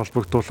гарсантай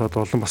холбогдуулаад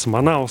болон бас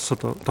манай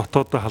улсад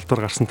дотоодын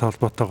халдвар гарсантай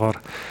холбоотойгоор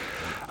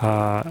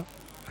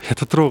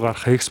хятад руу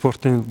гарах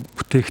экспортын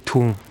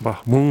бүтээгдэхүүн ба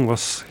мөн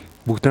бас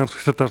бүгд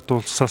хятад ард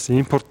улсаас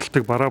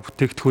импортлдог бараа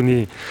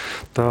бүтээгдэхүүний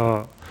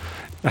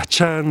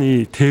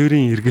ачааны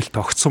тээврийн эргэлт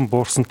огцон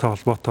буурсантай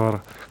холбоотойгоор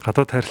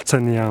гадаад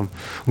харилцааны яам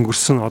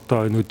өнгөрсөн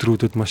энэ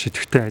өдрүүдэд маш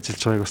идэвхтэй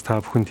ажиллаж байгааг бас та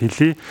бүхэнд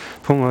хэлье.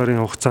 Тун ойрын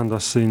хугацаанд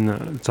бас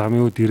энэ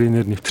замын үд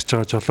ирээнээр нэвтэрч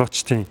байгаа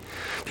жолоочдын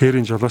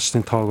тээврийн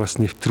жолоочдын тоог бас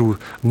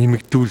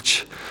нэмэгдүүлж,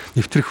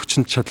 нэвтрэх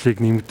хүчин чадлыг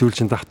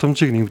нэмэгдүүлж,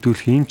 давтамжийг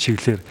нэмэгдүүлэх ийм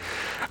чиглэлээр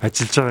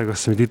ажиллаж байгааг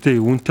бас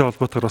мэдээ. Үүнтэй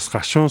холбоотойгоор бас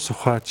гашуун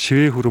сухад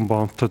шивээ хөрөн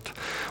боомтод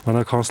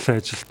манай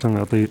консулын ажилтан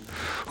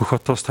Хөх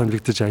хотоос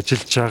томилогдож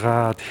ажиллаж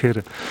байгаа. Тэгэхээр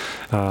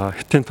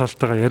хятадын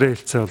талтайгаа яриа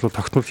хэлцээ бол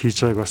тогтмол хийж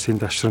байгааг бас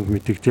энэ давшранд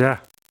мэдэгдэе.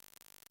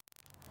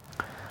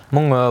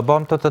 Мөн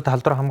боомтуудад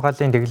халдвар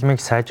хамгааллын дэглэмийг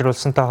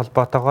сайжруулсантай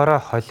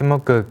холбоотойгоор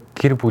холимог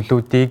гэр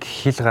бүлүүдийг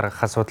хил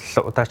гаргах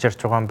асуудал удаачирч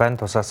байгаа юм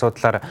байна. Тус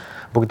асуудлаар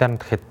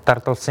бүгд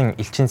хятад улсын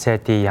элчин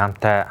сайдын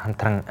яамтай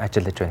хамтран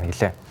ажиллаж байна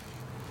гэлээ.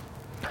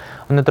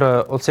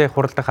 Өнөөдөр улсын их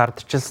хурлын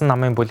ардчилсан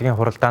намын бүлгийн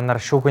хуралдаанаар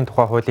шүүхийн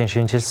тухай хуулийн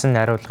шинжилсэн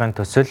найруулгын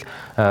төсөл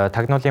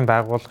тагнуулын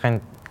байгууллагын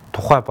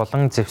тухай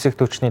болон зэвсэг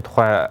түвшний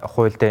тухай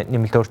хуульд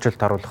нэмэлт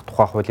өөрчлөлт оруулах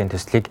тухай хуулийн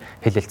төслийг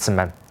хэлэлцсэн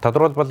байна.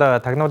 Тодорхойлбол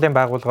тагнуулын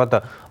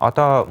байгууллагад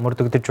одоо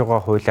мөрдөгдөж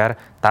байгаа хуулиар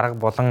дарга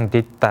болон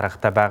дэд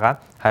даргатай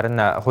байгаа. Харин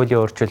хуулийн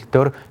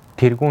өөрчлөлтөөр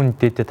тэргүүн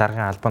дэд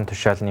даргын албан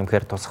тушаал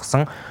нэмэхээр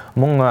тусгасан.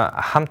 Мөн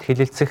хамт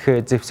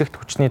хэлэлцэх зэвсэг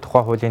түвшний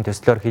тухай хуулийн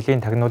төслөөр хилийн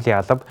тагнуулын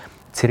алба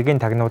цэргийн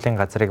тагнуулын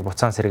газрыг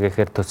буцаан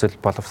сэргээхээр төсөл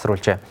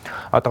боловсруулжээ.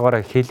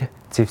 Одоогоор хил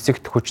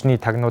зэвсэгт хүчний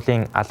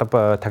тагнуулын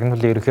алба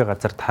тагнуулын ерөнхий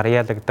газарт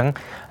харьяалагдсан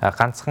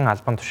ганцхан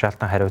албан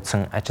тушаалтан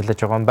хариуцсан ажиллаж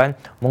байгаа юм байна.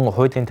 Мөн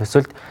хуулийн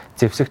төсөлд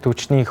зэвсэгт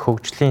хүчний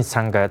хөгжлийн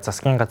санг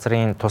засгийн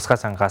газрын тусгай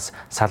сангаас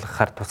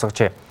салгахаар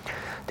тусгажээ.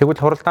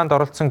 Тэгвэл хуралдаанд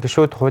оролцсон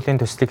гишүүд хуулийн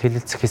төслийг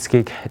хэлэлцэх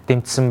хэсгийг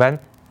дэмжсэн байна.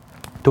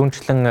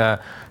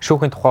 Түүнчлэн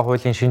шүүхийн тухай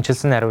хуулийн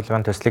шинжилсэн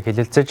найруулгын төслийг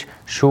хэлэлцэж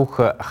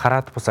шүүх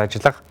хараат бус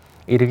ажиллах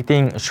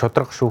иргэдийн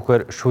шударга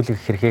шүүхээр шүүлэх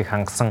хэргийг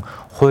хангасан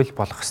хууль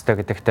болох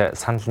ёстой гэдэгт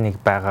санал нэг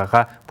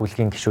байгаагаа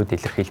бүлгийн гишүүд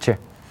илэрхийлжээ.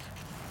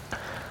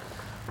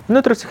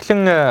 Өнөөдрөөс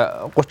эхлэн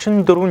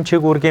 34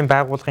 чиг үүргийн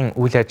байгууллагын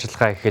үйл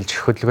ажиллагаа эхэлж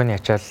хөдөлгөөний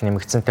ачаал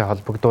нэмэгдсэнтэй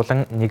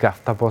холбогдуулан нэг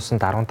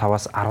автобусанд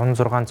 15-аас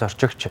 16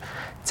 зорчигч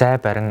зай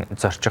барин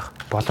зорчих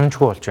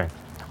боломжгүй болж байна.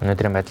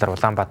 Өнөөдрийн байдлаар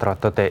Улаанбаатар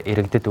хотод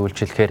иргэдэд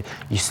үйлчлэхээр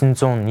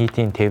 900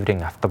 нийтийн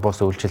тээврийн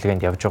автобус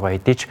үйлчилгээнд явж байгаа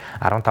хэдий ч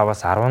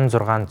 15-аас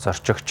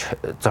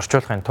 16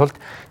 зорчуулахын тулд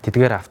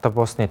тэдгээр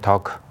автобусны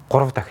тоог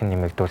 3 дахин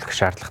нэмэгдүүлэх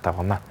шаардлагатай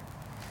байна.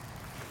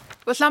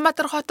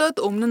 Улаанбаатар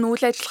хотод өмнө нь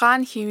үйл ажиллагаа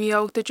нь хэвэн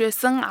явагдаж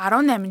байсан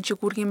 18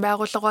 чиг үүргийн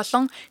байгууллага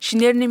болон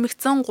шинээр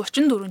нэмэгдсэн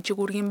 34 чиг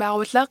үүргийн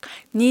байгууллага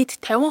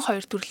нийт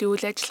 52 төрлийн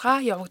үйл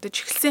ажиллагаа явагдаж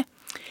эхэлсэн.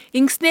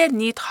 Ингэснээр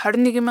нийт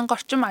 21,000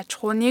 орчим аж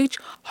ахуй нэгж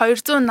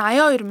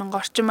 282,000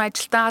 орчим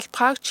ажилтан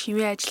албахаагч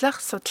хэвэн ажиллах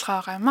судалгаа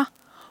байгаа юм а.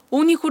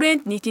 Үүний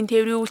хүрээнд нийтийн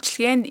тээврийн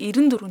үйлчилгээнд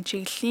 94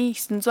 чиглэлийн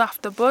 900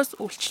 автобус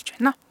үйлчилж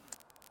байна.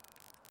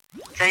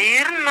 За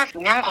ер нь бол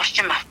 1000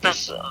 орчим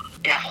автобус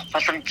явах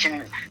боломж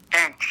нь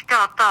байна. Гэхдээ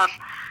одоо бол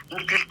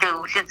ингэдэлтэй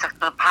өвлийн цагт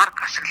парк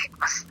ашиглалт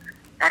бас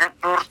арай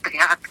буурдаг.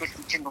 Ягаад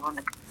гэвэл чинь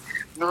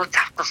нөгөө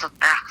автобусууд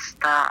байх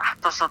хэвээр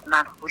автобусууд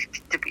маань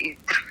хүлддэг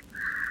эвдэрх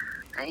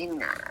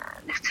энэ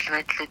нөхцөл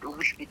байдлыг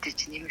өвөл мэдээж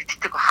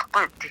нэмэгддэг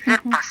байхгүй.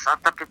 Тэгэхээр бас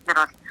одоо бид нар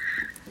бол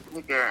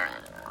нэг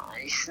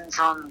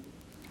 960-70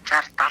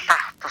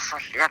 автобус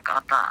бол яг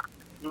одоо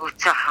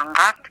нөөцөө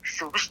хангаад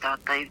гэсэн үг шүү дээ.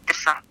 Одоо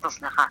эвдэрсэн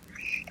автобусныхаа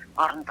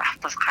оронд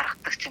автобус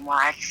гаргадаг ч юм уу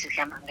аль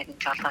эсвэл ямар нэгэн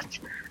жолооч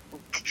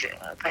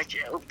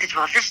өвдөж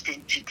болно шүү дээ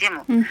энэ чинь тийм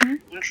үү.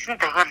 Ингэсэн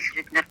тохиолдолд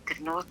бид нар тэр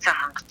нөөцөө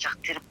хангаж явах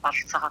тэр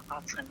болцоогоо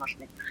тооцох юм бол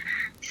нэг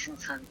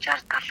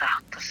 960-70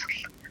 автобус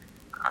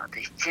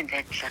одоо эцсийн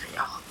байдлаар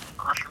явах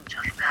боломж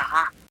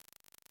байгаа.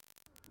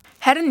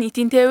 Харин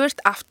нийтийн тээвэрт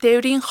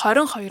автотээврийн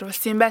 22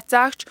 улсын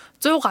байцаагч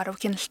 100 гаруй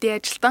хяналтын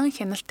ажилтан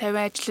хяналт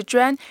тавиан ажиллаж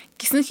байна.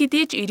 Гэсэн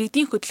хэдий ч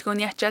иргэдийн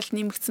хөдөлгөөний ачаалт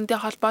нэмэгдсэнтэй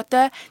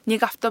холбоотой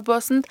нэг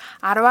автобусанд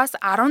 10-аас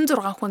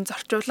 16 хүн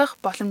зорчуулах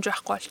боломж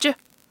байхгүй болжээ.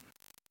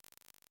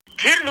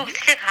 Тэр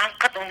нөхцөлийг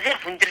хангахад үнэхээр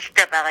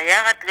хүндрэлтэй байгаа.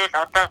 Яагаад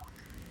гэвэл одоо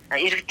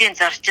иргэдийн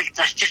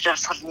зорчигч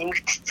урсгал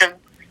нэмэгдсэн.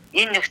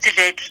 Энэ нөхцөл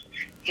байдал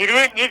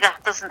хэрвээ нэг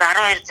автобусанд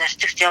 12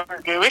 зорчигч явна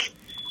гэвэл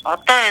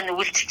одоо энэ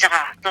үйлчилж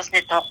байгаа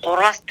автобусны тоо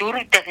 3-аас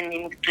 4 дахин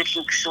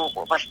нэмэгдүүлнэ гэсэн үг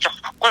болж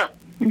байгаа байхгүй юу?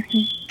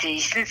 Тэгээ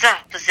 900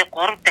 автобусыг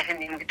 3 дахин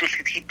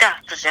нэмэгдүүлэхэд хэдэн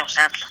автобус явах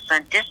шаардлагатай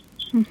байна тийм?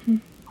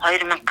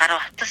 2000 гаруй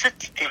автобусууд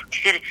тийм.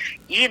 Тэгэхээр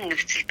ийм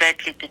нөхцөл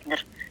байдлыг бид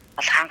нэр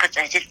бол хангаж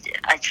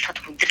ажиллахад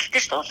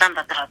хүндрэлтэй шүү дээ.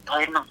 Улаанбаатар хот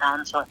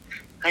 2500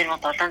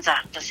 2700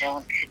 автоос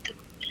явна гэхэд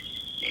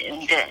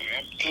энд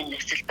тийм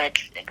нөхцөл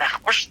байдал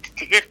байхгүй шүү дээ.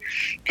 Тэгэхээр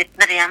бид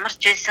нар ямар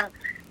ч байсан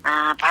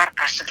парк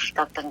ашиглалт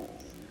одоо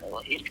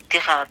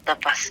иргэдийнхээ одоо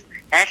бас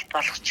аль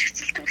болох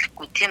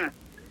чигцэлдүүлэхгүй тийм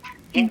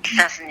энэ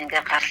талаас нь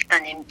ингээ гаралтаа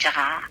нэмж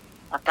байгаа.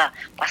 Одоо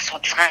бас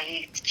судалгаа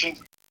хийгдэж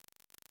байна.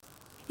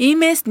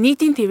 Иймээс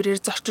нийтийн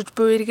тээврээр зорчиж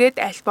буй эргээд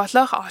аль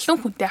болох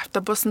олон хүнтэй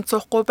автобусанд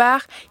суухгүй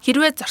байх,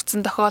 хэрвээ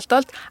зорцсон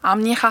тохиолдолд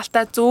амны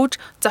хаалтаа зөөж,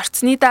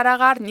 зорцсны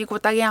дараагаар нэг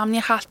удаагийн амны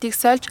хаалтыг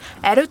сольж,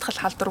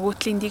 ариутгал халдвар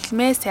гүйтгэлийн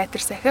дэглэмээ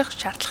сайтар сахих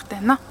шаардлагатай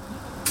байна.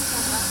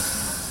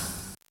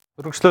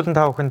 Өргөжлүүлэн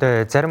та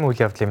бүхэнд зарим үйл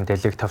явдлын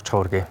мэдээллийг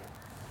товчхон хүргэе.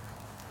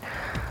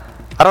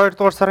 12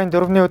 дугаар сарын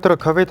 4-ний өдөр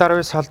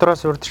COVID-19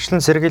 салдраас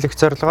урьдчилан сэргийлэх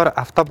зорилгоор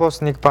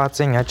автобус нэг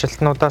баазын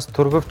ажилтнуудаас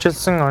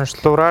түргэвчилсэн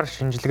онцлогоор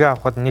шинжилгээ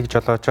авахад нэг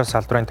жолоочоос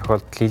салдварын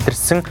тохиолдол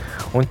илэрсэн.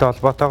 Үүнтэй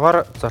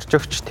холбоотойгоор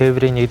зорчигч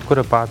тээврийн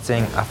 1-р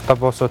баазын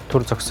автобусууд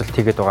төр зогсолт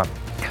хийгээд байгаа.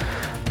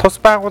 Тус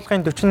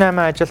байгууллагын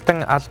 48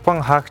 ажилтан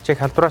албан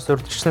хаагчийг халдвараас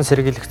урьдчилан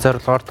сэргийлэх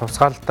зорилгоор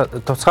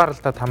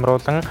тусгаарлалтад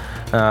хамруулан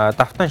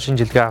давтан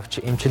шинжилгээ авч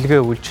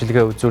эмчилгээ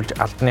үйлчилгээ үзүүлж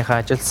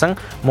албаныхаа ажилсан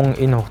мөн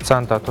энэ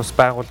хугацаанд тус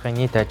байгууллагын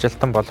нийт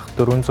ажилтан болох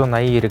 480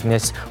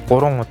 иргэнээс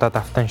 3 удаа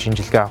давтан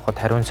шинжилгээ авахд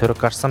хариун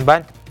сөрөг гарсан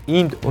байна.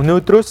 Иймд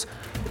өнөөдрөөс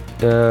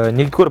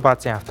 1-р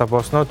баазын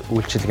автобуснууд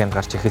үйлчилгээнд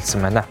гарч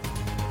эхэлсэн байна.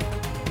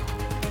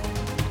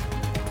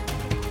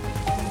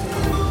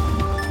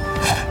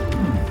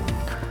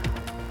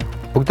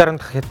 Бүгд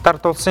харамдах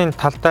Хятад улсын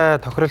талтай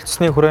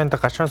тохиролцсны хүрээнд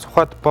гашуун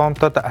сухад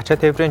бомбдод ачаа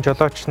тээврийн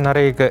жолооч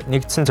нарыг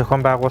нэгдсэн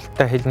зохион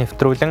байгуулалттай хил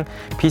нэвтрүүлэн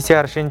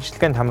PCR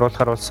шинжилгээнд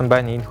хамруулахар болсон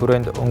байна. Энэ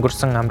хүрээнд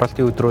өнгөрсөн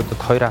амралтын өдрүүдэд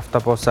 2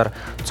 автобусаар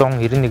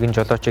 191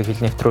 жолоочийг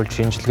хил нэвтрүүлж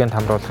шинжилгээнд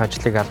хамруулах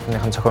ажлыг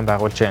албаныхан зохион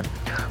байгуулжээ.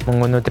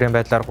 Мөн өнөөдрийн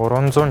байдлаар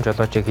 300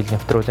 жолоочийг хил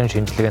нэвтрүүлэн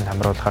шинжилгээнд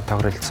хамруулахар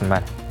тохиролцсон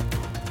байна.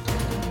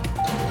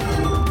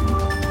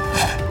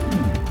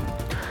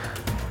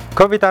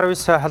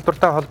 COVID-19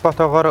 халдвартай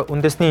холбоотойгоор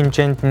үндэсний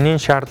хэмжээнд нэн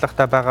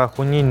шаардлагатай байгаа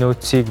хүний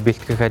нөөцийг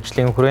бэлтгэх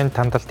ажлын хүрээнд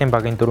Тандалтын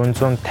багийн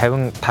 450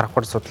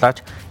 тархвар судлаач,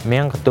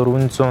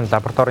 1400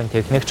 лабораторийн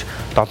техникч,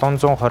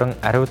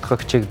 720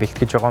 ариутгагчийг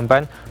бэлтгэж байгаа юм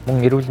байна.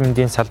 Мөн эрүүл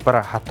мэндийн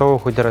салбар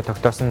хатуу хөлөөрөө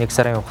тогтоосон 1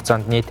 сарын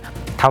хугацаанд нийт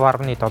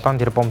 5.7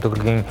 тэрбум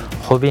төгрөгийн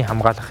хувийн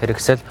хамгаалах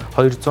хэрэгсэл,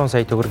 200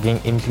 сая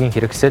төгрөгийн эмнэлгийн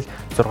хэрэгсэл,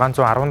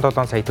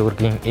 617 сая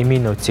төгрөгийн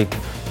эмийн нөөцийг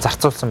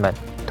зарцуулсан байна.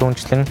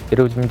 Түүнчлэн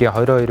эрүүл мэндийн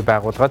 22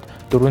 байгууллагад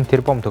 4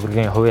 тэрбум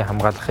төгрөгийн хувийн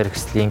хамгаалах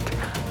хэрэгслийг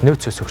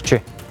нөөц өсгөжээ.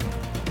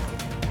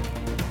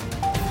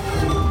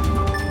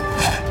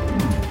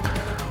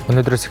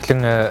 Өнөөдрөөс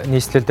эхлэн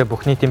нийслэлд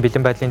бүх нийтийн бэлэн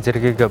байдлын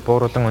зэргийг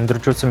бууруулан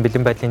өндөржүүлсэн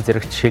бэлэн байдлын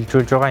зэрэгт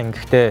шилжүүлж байгаа.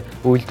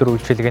 Ингэхдээ үйлдвэр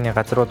үйлчилгээний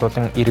газрууд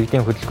болон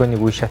иргэдийн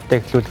хөдөлгөөнийг үе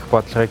шаттай эхлүүлэх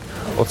бодлогыг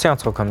Улсын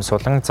онцгой комисс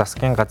болон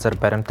засгийн газар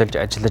баримталж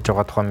ажиллаж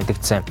байгаа тухай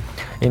мэдэгдсэн.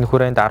 Энэ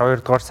хүрээнд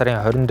 12 дугаар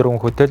сарын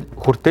 24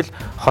 хүртэл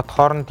хот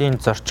хоорондын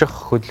зорчих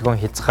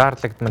хөдөлгөөн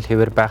хязгаарлагдмал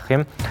хэвээр байх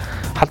юм.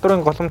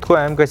 Халдварын голомтгүй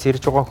аймгаас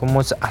ирж байгаа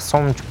хүмүүс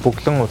Асуумж,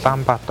 Бүглэн,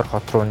 Улаанбаатар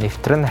хот руу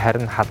нэвтрэн,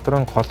 харин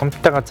халдварын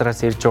голомттой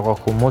газараас ирж байгаа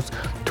хүмүүс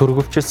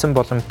түргэвчилсэн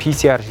болон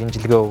PCR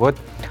шинжилгээ өгөөд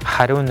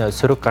хариун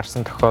сөрөг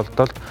гарсан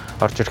тохиолдолд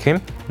орж ирэх юм.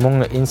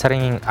 Мөн энэ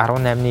сарын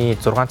 18-ны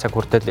 6 цаг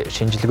хүртэл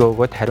шинжилгээ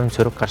өгөөд хариун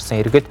сөрөг гарсан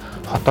иргэд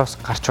хотоос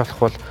гарч болох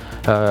бол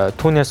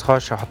түүнээс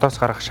хойш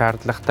хотоос гарах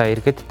шаардлагатай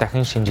иргэд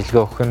дахин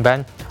шинжилгээ өгөх юм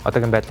байна.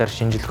 Одоогийн байдлаар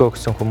шинжилгээ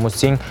өгсөн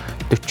хүмүүсийн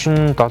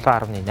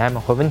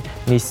 47.8% нь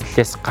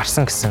нийслэлээс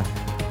гарсан гэсэн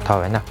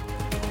тоо байна.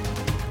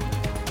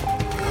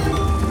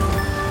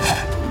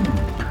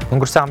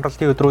 Өнгөрсөн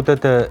амралтын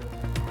өдрүүдэд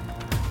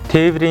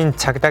тээврийн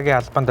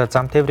цагдаагийн албанд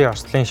зам тээврийн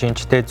орслын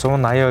шинжтэй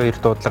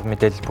 182 дуудлага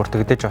мэдээлэл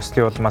бүртгэгдэж,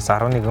 ослын улмаас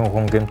 11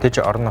 хүн гэмтэж,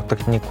 орон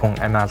нутагт 1 хүн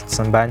амиа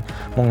алдсан байна.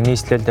 Мөн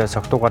нийслэлд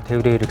согтуугаар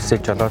тээврийн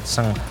хэрэгсэл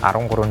жолоодсон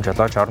 13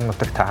 жолооч, орон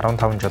нутагт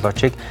 15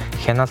 жолоочийг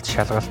хяналт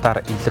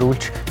шалгалтаар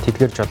илрүүлж,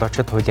 тэдгээр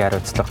жолоочид хуулийн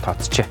хариуцлага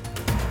тооцжээ.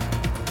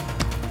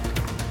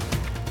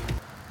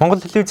 Монгол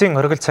телевизийн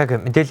оргил цаг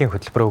мэдээллийн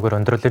хөтөлбөр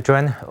өндөрлөж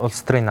байна.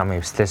 Улс төрийн намын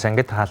эвслээс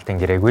ангид хаалтын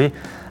гэрээгүй,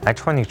 аж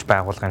ахуй нэгж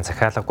байгууллагын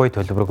захиалгагүй,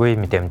 төлбөргүй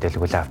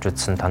мэдээлэлгүй авч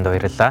үзсэн танд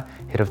баярлалаа.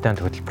 Хэрв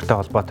танд хөтөлбөртэй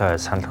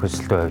холбоотой санал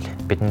хүсэлтэй байвал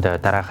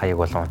бидэнд дараах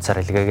хаяг болон утсаар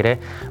илгээгээрэй.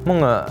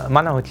 Мөн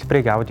манай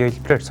хөтөлбөрийг аудио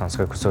хэлбэрээр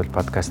сонсохыг хүсвэл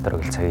подкаст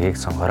оргил цагийг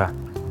сонгоорой.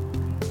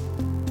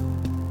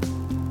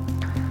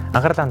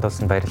 Анхаарлаа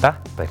хандуулсанд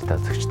баярлалаа. Баяр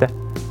та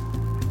үзэгчдээ.